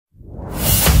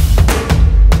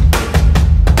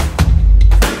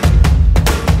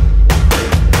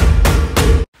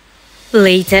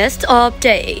Latest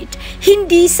update,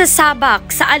 hindi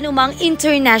sasabak sa anumang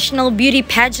international beauty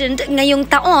pageant ngayong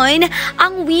taon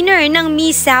ang winner ng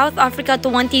Miss South Africa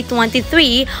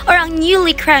 2023 or ang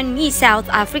newly crowned Miss South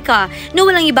Africa na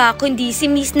walang iba kundi si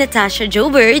Miss Natasha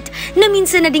Joubert na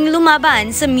minsan na ding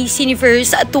lumaban sa Miss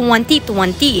Universe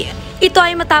 2020. Ito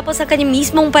ay matapos ang kanyang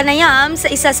mismong panayam sa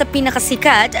isa sa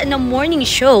pinakasikat na morning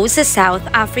show sa South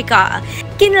Africa.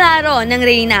 Kinlaro ng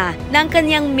Reyna na ang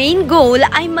kanyang main goal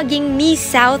ay maging Miss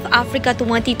South Africa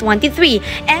 2023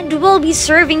 and will be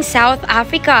serving South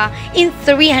Africa in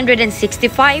 365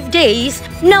 days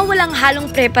na walang halong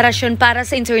preparasyon para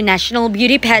sa international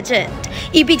beauty pageant.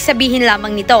 Ibig sabihin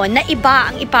lamang nito na iba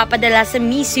ang ipapadala sa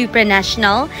Miss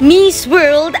Supranational, Miss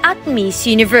World at Miss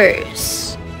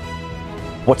Universe.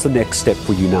 What's the next step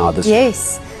for you now?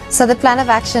 Yes, so the plan of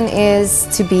action is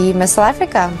to be Miss South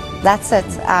Africa. That's it.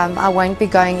 I won't be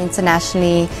going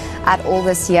internationally at all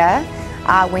this year.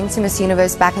 I went to Miss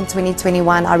Universe back in 2021.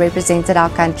 I represented our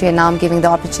country and now I'm giving the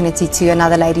opportunity to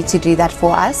another lady to do that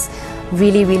for us.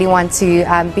 Really want to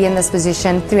be in this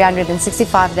position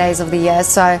 365 days of the year.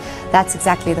 So that's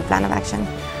exactly the plan of action.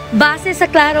 Base sa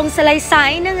klarong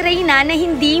salaysay ng Reyna na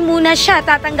hindi muna siya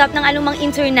tatanggap ng anumang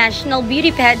international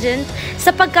beauty pageant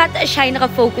sapagkat siya ay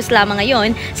nakafocus lamang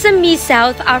ngayon sa Miss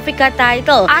South Africa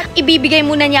title at ibibigay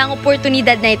muna niya ang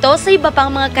oportunidad na ito sa iba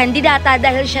pang mga kandidata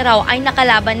dahil siya raw ay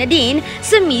nakalaban na din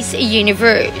sa Miss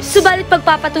Universe. Subalit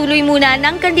pagpapatuloy muna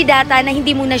ng kandidata na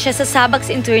hindi muna siya sasabak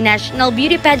sa international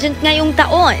beauty pageant ngayong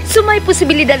taon. So may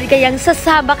posibilidad kayang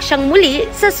sasabak siyang muli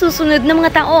sa susunod na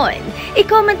mga taon.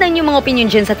 I-comment na niyo mga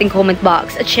opinion dyan sa comment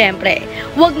box. At syempre,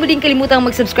 huwag mo din kalimutang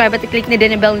mag-subscribe at i-click na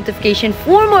din ang bell notification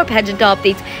for more pageant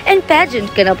updates and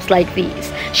pageant ganap's like these.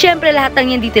 Syempre, lahat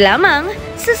ng yan dito lamang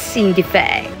sa Cindy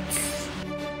Facts.